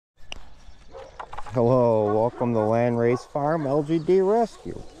Hello, welcome to Landrace Farm LGD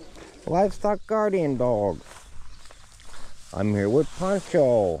Rescue, livestock guardian dog. I'm here with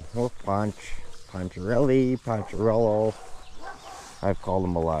Poncho, or Ponch, Poncharelli, Poncharello. I've called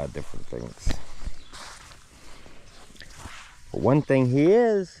him a lot of different things. But one thing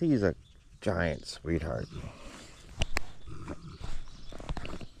he's a giant sweetheart.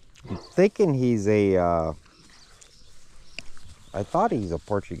 I'm thinking he's I thought he's a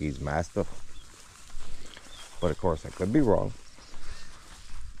Portuguese Mastiff, but of course I could be wrong.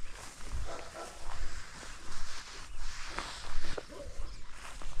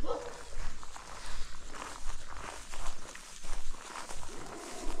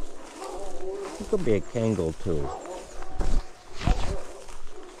 He could be a Kangal too.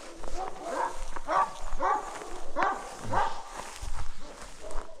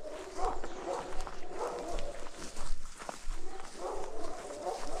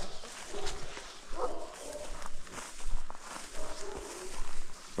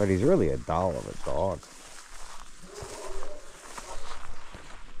 But he's really a doll of a dog.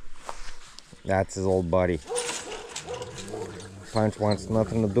 That's his old buddy. Ponch wants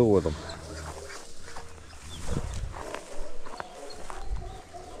nothing to do with him.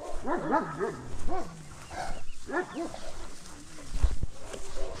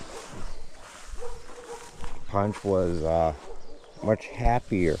 Ponch was much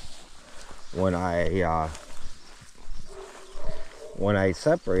happier when I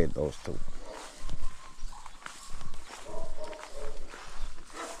separated those two.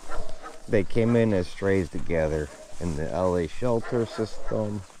 They came in as strays together in the LA shelter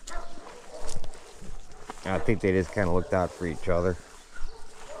system. I think they just kind of looked out for each other.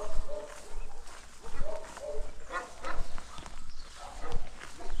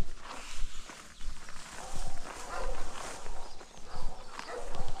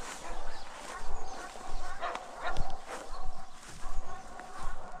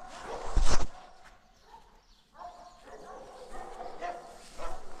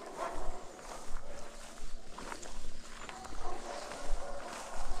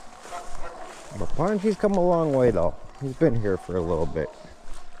 But Ponch, he's come a long way though. He's been here for a little bit.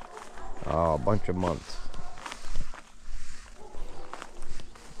 A bunch of months.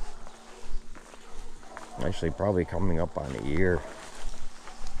 Actually, probably coming up on a year.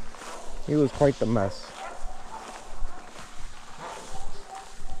 He was quite the mess.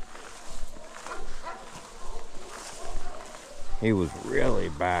 He was really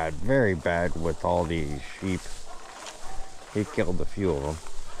bad, very bad with all these sheep. He killed a few of them.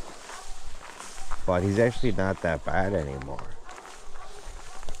 But he's actually not that bad anymore.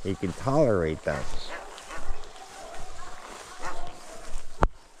 He can tolerate them.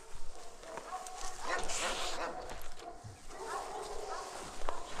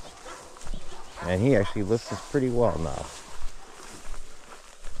 And he actually listens pretty well now.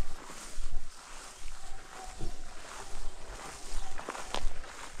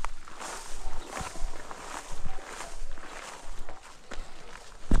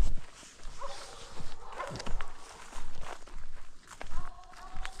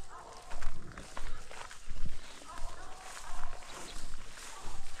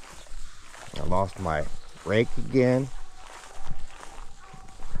 I lost my rake again.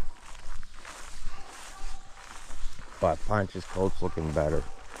 But Ponch's coat's looking better.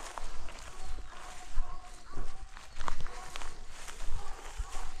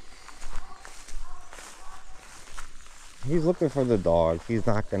 He's looking for the dog. He's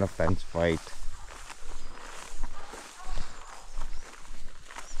not gonna fence fight.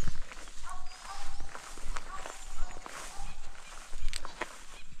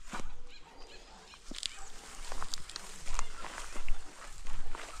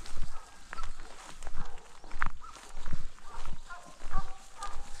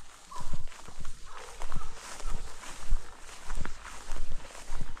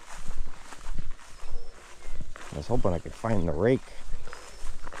 I was hoping I could find the rake.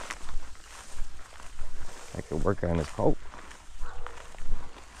 I could work on his coat.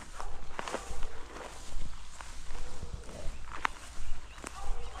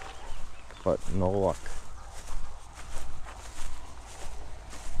 But no luck.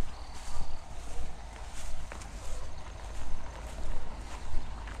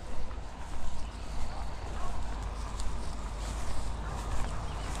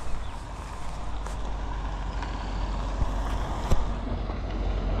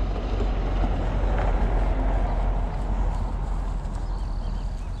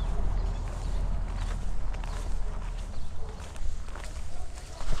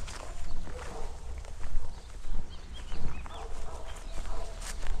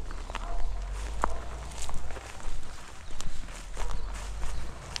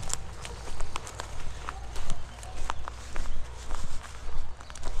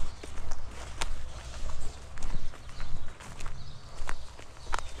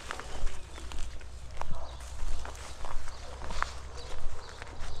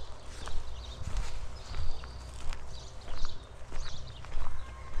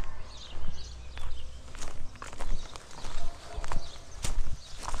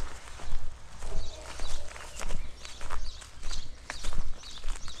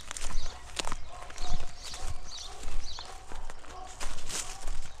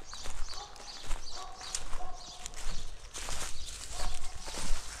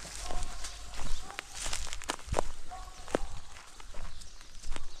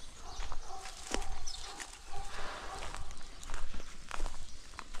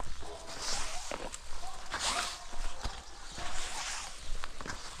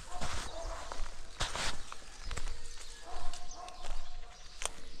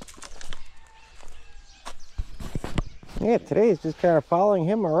 Yeah, today is just kind of following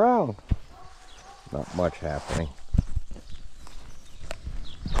him around. Not much happening.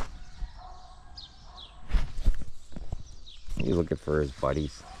 He's looking for his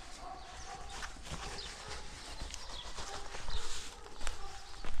buddies.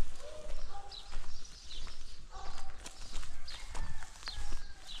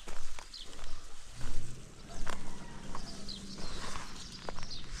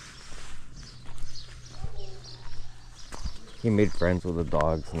 He made friends with the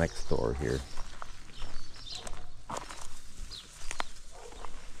dogs next door here.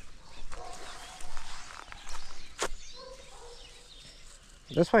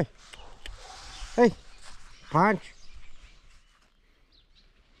 This way. Hey, Ponch.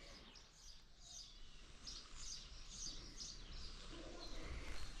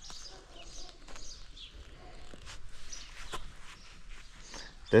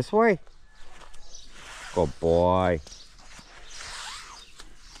 This way. Good boy.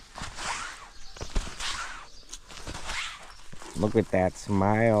 Look at that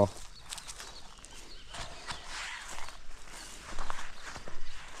smile.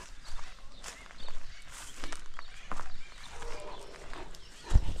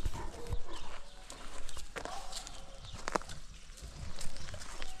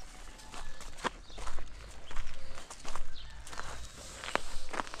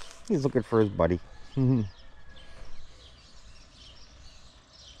 He's looking for his buddy.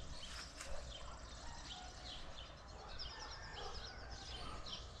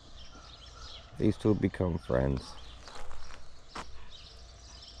 These two become friends.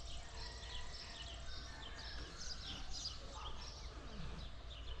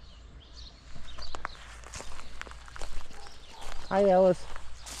 Hi, Alice.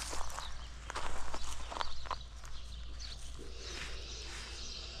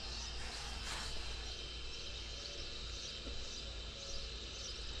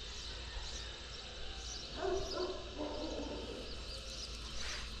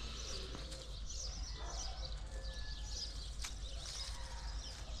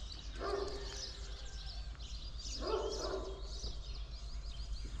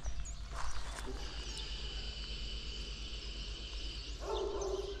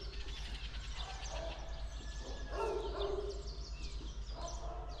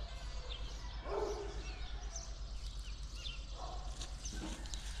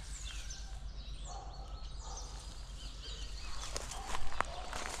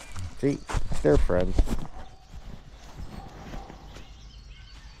 See, they're friends.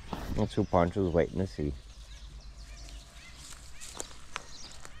 That's who Poncho's waiting to see.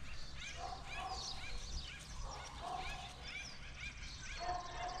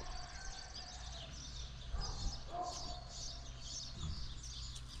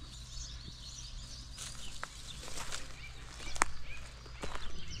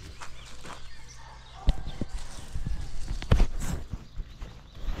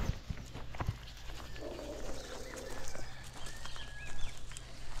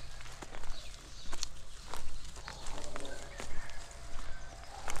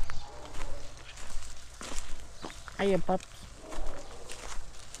 Hiya, pups.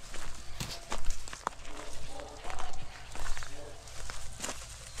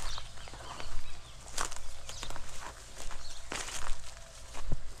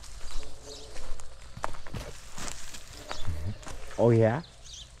 Oh, yeah?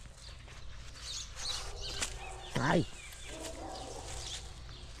 Hi.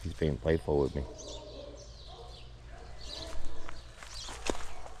 He's being playful with me.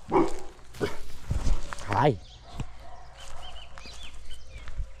 Hi.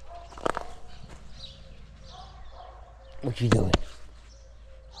 What you doing?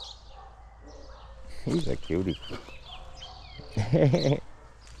 He's a cutie.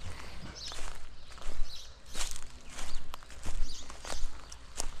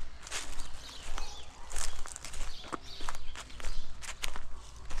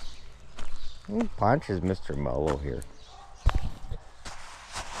 Ponch is Mr. Mellow here.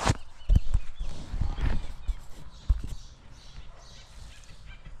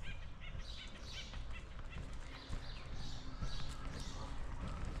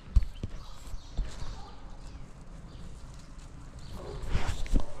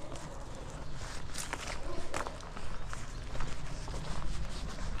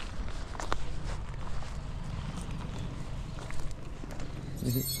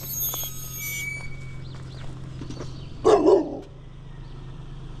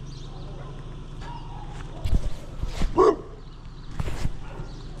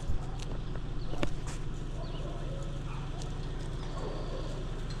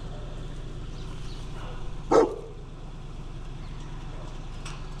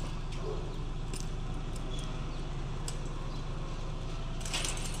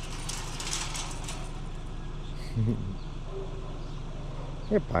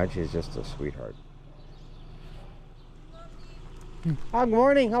 Your Ponch is just a sweetheart. Oh, good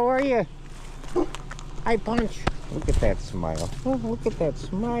morning. How are you? Hi, Ponch. Look at that smile. Oh, look at that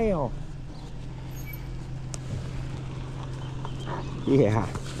smile. Yeah.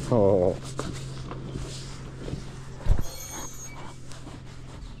 Oh.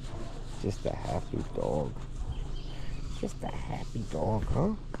 Just a happy dog. Just a happy dog,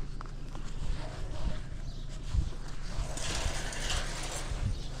 huh?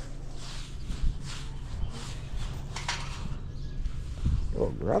 Oh,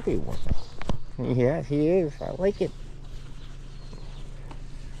 grubby one. Yeah, he is. I like it.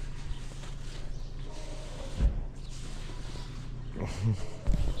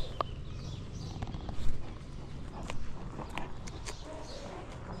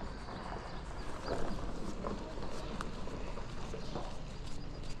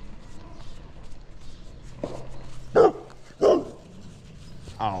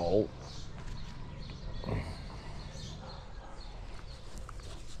 Oh.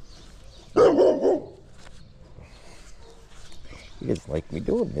 He doesn't like me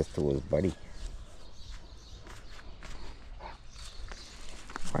doing this to his buddy.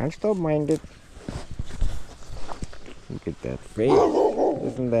 Ponch don't mind it. Look at that face.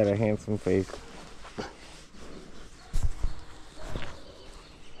 Isn't that a handsome face?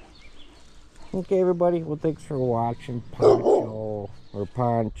 Okay, everybody. Well, thanks for watching Poncho or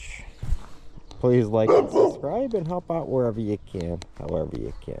Ponch. Please like and subscribe and help out wherever you can, however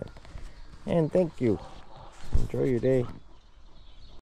you can. And thank you. Enjoy your day.